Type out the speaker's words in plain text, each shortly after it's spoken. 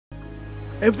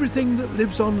Everything that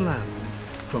lives on land,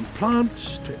 from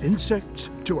plants to insects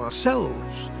to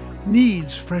ourselves,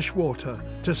 needs fresh water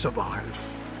to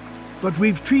survive. But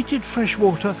we've treated fresh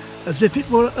water as if it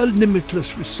were a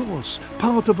limitless resource,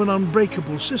 part of an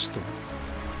unbreakable system.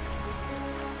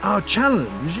 Our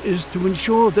challenge is to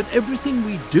ensure that everything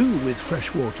we do with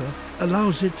fresh water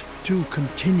allows it to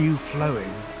continue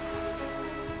flowing.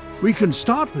 We can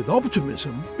start with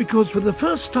optimism because for the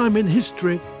first time in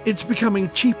history, it's becoming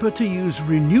cheaper to use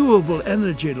renewable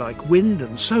energy like wind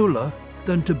and solar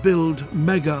than to build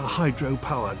mega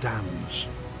hydropower dams.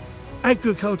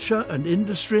 Agriculture and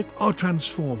industry are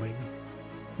transforming.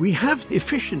 We have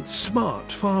efficient,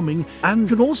 smart farming and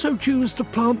can also choose to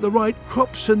plant the right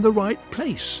crops in the right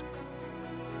place.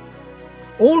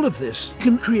 All of this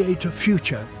can create a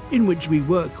future in which we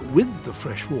work with the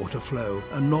freshwater flow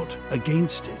and not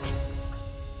against it.